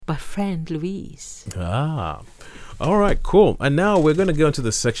my friend Louise. Ah. All right, cool. And now we're going to go into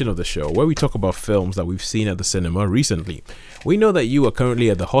the section of the show where we talk about films that we've seen at the cinema recently. We know that you are currently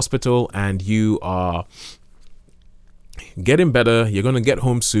at the hospital and you are getting better. You're going to get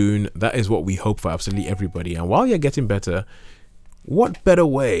home soon. That is what we hope for absolutely everybody. And while you're getting better, what better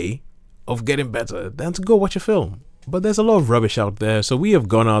way of getting better than to go watch a film? But there's a lot of rubbish out there, so we have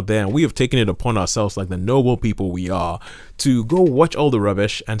gone out there and we have taken it upon ourselves, like the noble people we are, to go watch all the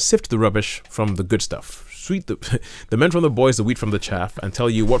rubbish and sift the rubbish from the good stuff. Sweet the men from the boys, the wheat from the chaff, and tell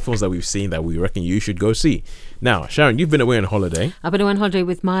you what films that we've seen that we reckon you should go see. Now, Sharon, you've been away on holiday. I've been away on holiday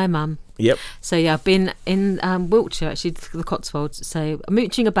with my mum. Yep. So yeah, I've been in Wiltshire, actually, the Cotswolds. So I'm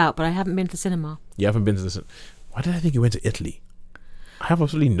mooching about, but I haven't been to the cinema. You haven't been to the Why did I think you went to Italy? I have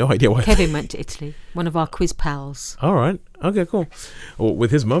absolutely no idea why. Kevin went to Italy, one of our quiz pals. All right. Okay, cool. Oh, with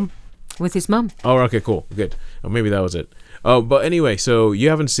his mum? With his mum. Oh, okay, cool. Good. Or maybe that was it. But anyway, so you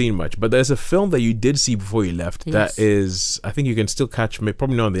haven't seen much, but there's a film that you did see before you left. Yes. That is, I think you can still catch me,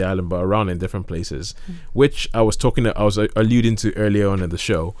 probably not on the island, but around in different places, which I was alluding to earlier on in the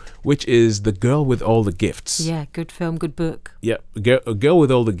show, which is The Girl with All the Gifts. Yeah, good film, good book. Yeah, A Girl with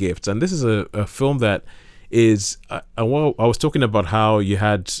All the Gifts. And this is a film that is I was talking about how you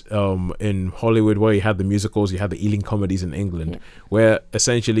had in Hollywood, where you had the musicals, you had the Ealing comedies in England, where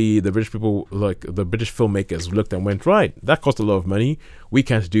essentially the British people, like the British filmmakers, looked and went, right, that cost a lot of money, we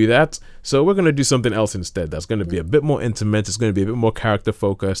can't do that, so we're going to do something else instead that's going to be a bit more intimate, it's going to be a bit more character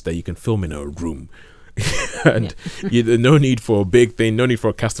focused, that you can film in a room. And no need for a big thing, no need for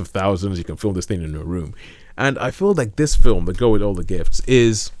a cast of thousands, you can film this thing in a room. And I feel like this film, The Girl with All the Gifts,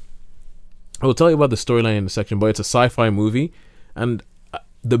 is, I will tell you about the storyline in a section, but it's a sci-fi movie, and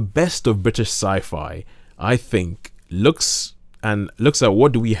the best of British sci-fi, I think, looks at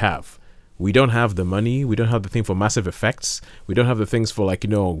what do we have. We don't have the money, we don't have the thing for massive effects, we don't have the things for, like,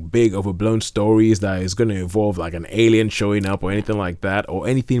 big overblown stories that is going to involve like an alien showing up or anything like that, or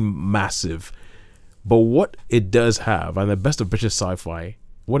anything massive. But what it does have, and the best of British sci-fi,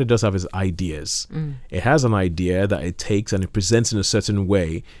 what it does have is ideas. It has an idea that it takes and it presents in a certain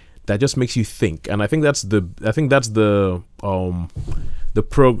way that just makes you think. And I think that's I think that's part of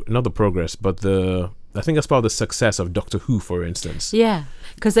the success of Doctor Who, for instance. Yeah,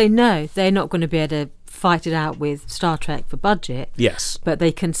 because they know they're not going to be able to fight it out with Star Trek for budget. Yes. But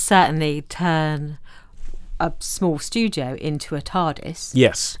they can certainly turn a small studio into a TARDIS.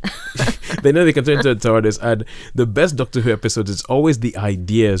 Yes. They know they can turn into a TARDIS, and the best Doctor Who episodes is always the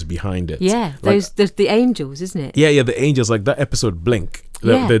ideas behind it. Yeah, the angels, isn't it? Yeah, the angels, like that episode Blink.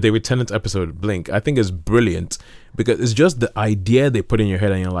 The David Tennant episode Blink, I think is brilliant because it's just the idea they put in your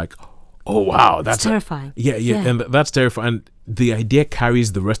head and you're like, oh wow, that's terrifying. Yeah, and that's terrifying. And the idea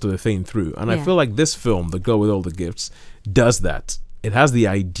carries the rest of the thing through. And I feel like this film, The Girl with All the Gifts, does that. It has the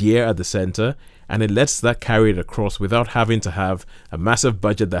idea at the center and it lets that carry it across without having to have a massive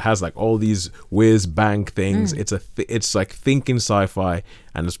budget that has like all these whiz bang things. It's like thinking sci-fi,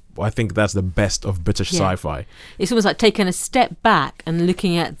 and I think that's the best of British sci-fi. It's almost like taking a step back and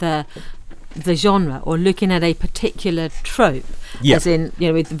looking at the genre, or looking at a particular trope, as in,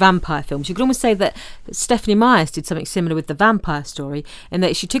 with vampire films. You could almost say that Stephanie Myers did something similar with the vampire story, in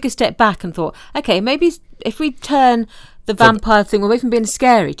that she took a step back and thought, okay, maybe if we turn the vampire thing away from being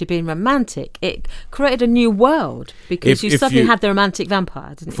scary to being romantic, it created a new world, because you suddenly had the romantic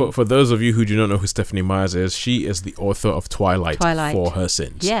vampire, didn't you? For those of you who do not know who Stephanie Myers is, she is the author of Twilight. For her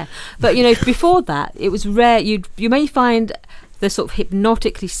sins. Yeah, but before that, it was rare. You may find the sort of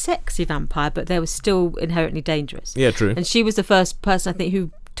hypnotically sexy vampire, but they were still inherently dangerous. Yeah, true. And she was the first person, I think,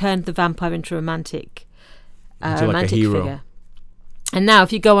 who turned the vampire into a romantic like a hero. Figure. And now,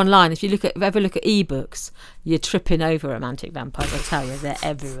 if you go online, if you ever look at ebooks, you're tripping over romantic vampires. I tell you, they're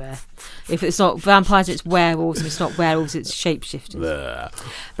everywhere. If it's not vampires, it's werewolves. And if it's not werewolves, it's shapeshifters.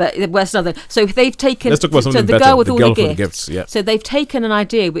 But that's another. So they've taken. Let's talk about something better. The Girl with All the Gifts. Yeah. So they've taken an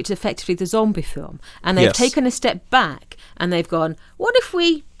idea, which is effectively the zombie film, and they've taken a step back, and they've gone, what if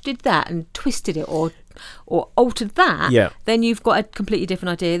we did that and twisted it or altered that, then you've got a completely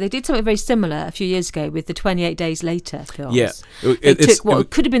different idea. They did something very similar a few years ago with the 28 Days Later films. Yeah. They took what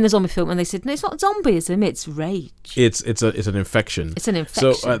could have been the zombie film and they said, no, it's not zombieism, it's rage. It's an infection. It's an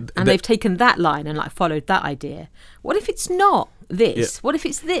infection. So, and they've taken that line and followed that idea. What if it's not this? Yeah. What if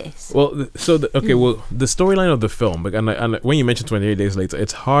it's this? Well, the storyline of the film, and when you mention 28 Days Later,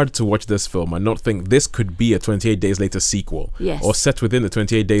 it's hard to watch this film and not think this could be a 28 Days Later sequel, or set within the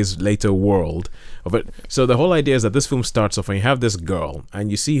 28 Days Later world of it. So the whole idea is that this film starts off and you have this girl and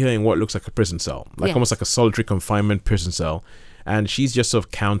you see her in what looks like a prison cell, almost like a solitary confinement prison cell, and she's just sort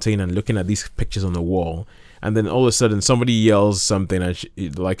of counting and looking at these pictures on the wall. and then all of a sudden somebody yells something, and she,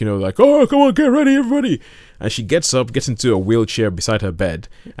 like, oh, come on, get ready, everybody. And she gets up, gets into a wheelchair beside her bed,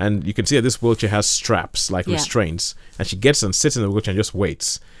 and you can see that this wheelchair has straps, like restraints, and she gets and sits in the wheelchair and just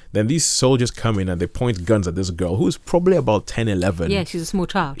waits. Then these soldiers come in and they point guns at this girl who's probably about 10, 11. Yeah, she's a small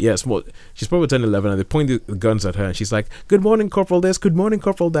child. Yeah, small. She's probably 10, 11, and they point the guns at her, and she's like, "Good morning, Corporal this, good morning,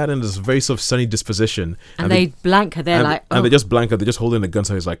 Corporal that," and this very sort of sunny disposition. And they blank her. They're like, and they just blank her. They're just holding the gun.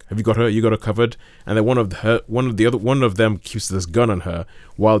 So he's like, "Have you got her? You got her covered?" And then one of them keeps this gun on her,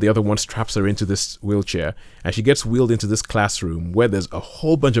 while the other one straps her into this wheelchair, and she gets wheeled into this classroom where there's a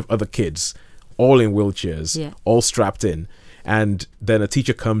whole bunch of other kids, all in wheelchairs, all strapped in. And then a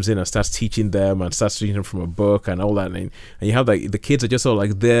teacher comes in and starts teaching them from a book and all that. And you have the kids are just sort of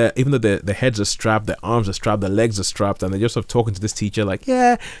like there, even though their heads are strapped, their arms are strapped, their legs are strapped, and they're just sort of talking to this teacher like,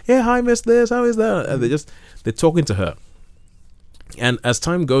 yeah, hi, miss this, how is that? And they're talking to her. And as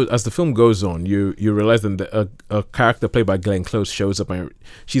the film goes on, you realize that a character played by Glenn Close shows up, and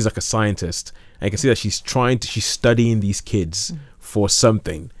she's like a scientist, and you can see that she's studying these kids for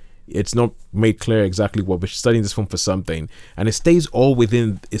something. It's not made clear exactly what, but she's studying this film for something, and it stays all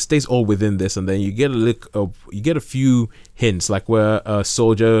within this. And then you get a few hints, like where a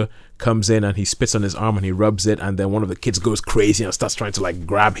soldier comes in and he spits on his arm and he rubs it, and then one of the kids goes crazy and starts trying to like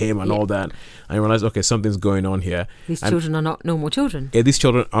grab him and all that. And you realize, okay, something's going on here. These children are not normal children. Yeah, these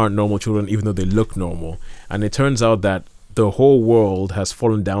children aren't normal children, even though they look normal. And it turns out that the whole world has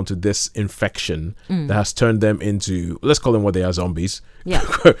fallen down to this infection that has turned them into, let's call them what they are, zombies. Yeah.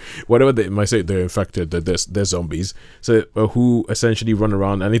 Whatever they might say, they're infected, they're zombies. So who essentially run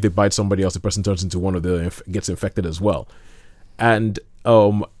around, and if they bite somebody else, the person turns into one of them, gets infected as well. And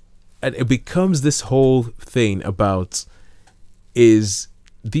it becomes this whole thing about, is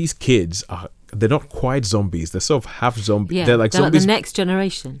these kids they're not quite zombies. They're sort of half zombies. Yeah, they're like zombies. Like the next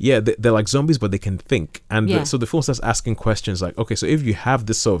generation. Yeah, they're like zombies, but they can think. And so the film starts asking questions like, okay, so if you have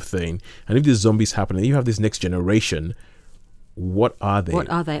this sort of thing, and if these zombies happen, and you have this next generation, what are they?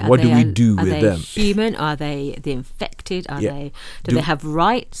 What do we do with them? Are they human? Are they the infected? Do they have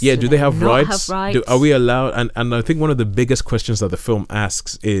rights? Yeah, do they have rights? Are we allowed? And I think one of the biggest questions that the film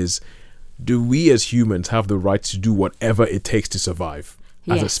asks is, do we as humans have the right to do whatever it takes to survive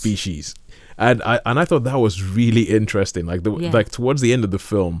as a species? And I thought that was really interesting. Like towards the end of the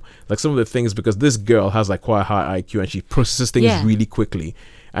film, like some of the things, because this girl has like quite a high IQ and she processes things really quickly,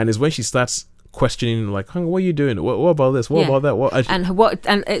 and it's when she starts questioning like, what are you doing? What about this? What about that?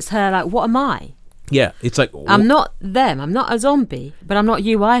 And it's her like, what am I? Yeah, it's like, I'm not them. I'm not a zombie, but I'm not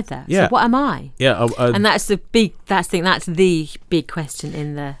you either. Yeah. So what am I? Yeah, and that's the big question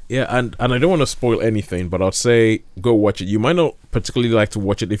in the. Yeah, and I don't want to spoil anything, but I'll say go watch it. You might not particularly like to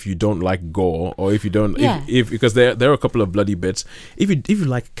watch it if you don't like gore, or if you don't, if because there are a couple of bloody bits. If you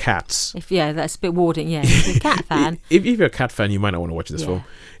like cats, that's a bit warding. Yeah, if you're a cat fan. if you're a cat fan, you might not want to watch this film.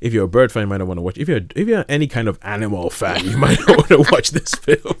 If you're a bird fan, you might not want to watch. If you're any kind of animal fan, you might not want to watch this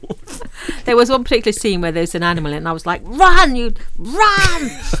film. There was one particular scene where there's an animal, and I was like, "Run, you run!"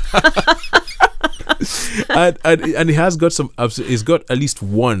 and it has got some. It's got at least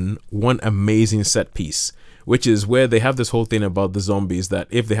one amazing set piece, which is where they have this whole thing about the zombies that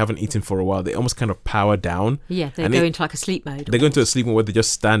if they haven't eaten for a while, they almost kind of power down. Yeah, they go into like a sleep mode. They go into a sleep mode where they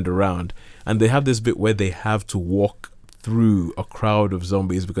just stand around, and they have this bit where they have to walk through a crowd of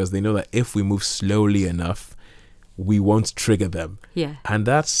zombies because they know that if we move slowly enough, we won't trigger them. Yeah. And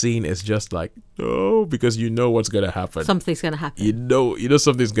that scene is just like, no, because you know what's going to happen. Something's going to happen. You know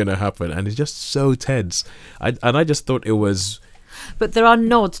something's going to happen. And it's just so tense. I just thought it was... But there are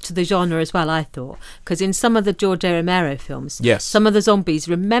nods to the genre as well, I thought. Because in some of the George A. Romero films, yes, some of the zombies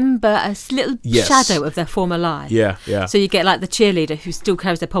remember a little shadow of their former life. Yeah, yeah. So you get like the cheerleader who still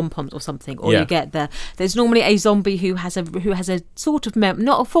carries their pom-poms or something. Or you get there's normally a zombie who has a sort of,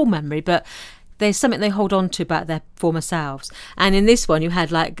 not a full memory, but there's something they hold on to about their former selves. And in this one, you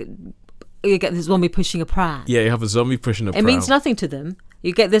get the zombie pushing a pram. Yeah, you have a zombie pushing a pram. It means nothing to them.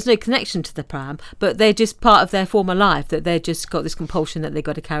 There's no connection to the pram, but they're just part of their former life, that they've just got this compulsion that they've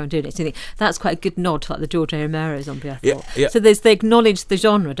got to carry on doing it. So that's quite a good nod to like the George A. Romero zombie, I thought. Yeah. So they acknowledge the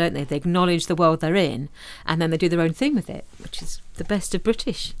genre, don't they? They acknowledge the world they're in, and then they do their own thing with it, which is the best of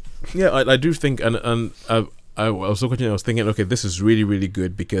British. Yeah, I do think, and I was looking, I was thinking, okay, this is really, really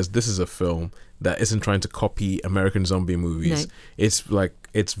good because this is a film that isn't trying to copy American zombie movies. No.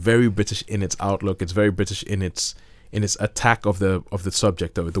 It's very British in its outlook. It's very British in its attack of the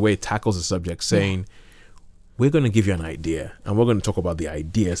subject of it, the way it tackles the subject, saying, we're going to give you an idea and we're going to talk about the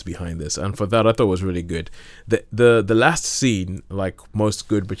ideas behind this. And for that, I thought it was really good. The last scene, like most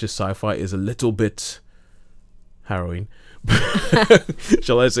good British sci-fi, is a little bit harrowing,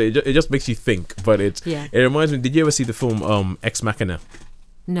 shall I say? It just makes you think. But it reminds me. Did you ever see the film Ex Machina?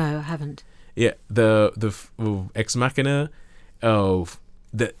 No, I haven't. Yeah, the Ex Machina of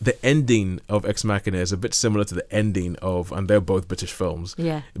the ending of Ex Machina is a bit similar to the ending of, and they're both British films.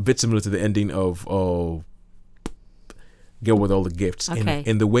 Yeah, a bit similar to the ending of Girl with All the Gifts. Okay.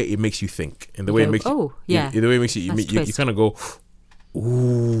 In the way it makes you think, in the way it makes in the way it makes you kind of go,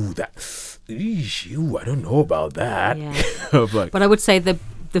 ooh, that. Ooh, I don't know about that. Yeah. Like, but I would say the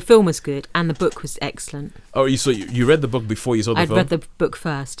film was good and the book was excellent. Oh, you read the book before you saw the film? I'd read the book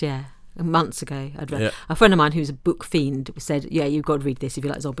first, months ago. I'd read. Yeah. A friend of mine who's a book fiend said, "Yeah, you've got to read this if you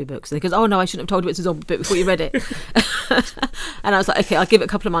like zombie books." And he goes, "Oh no, I shouldn't have told you it's a zombie book before you read it." And I was like, "Okay, I'll give it a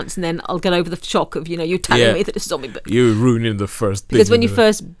couple of months and then I'll get over the shock of you telling me that it's a zombie book." You're ruining the first thing. Because when you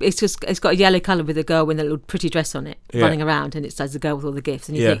first, it's got a yellow colour with a girl with a little pretty dress on it running around, and it says the girl with all the gifts,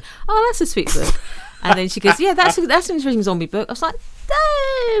 and you think, "Oh, that's a sweet book." And then she goes, "Yeah, that's an interesting zombie book." I was like,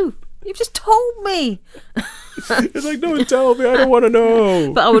 "No, you've just told me." It's like, no, tell me, I don't want to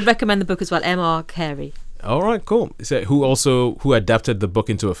know. But I would recommend the book as well, M.R. Carey. All right, cool. So who adapted the book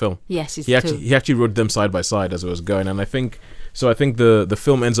into a film? Yes, he actually wrote them side by side as it was going, and I think the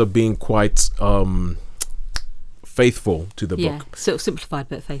film ends up being quite faithful to the book. Yeah, sort of simplified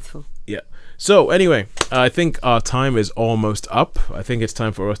but faithful. Yeah. So anyway, I think our time is almost up. I think it's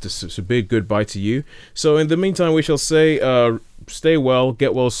time for us to bid goodbye to you. So in the meantime, we shall say, stay well,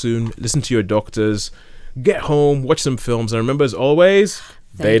 get well soon, listen to your doctors, get home, watch some films, and remember, as always,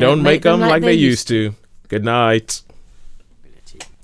 they don't make them like they used to. Good night.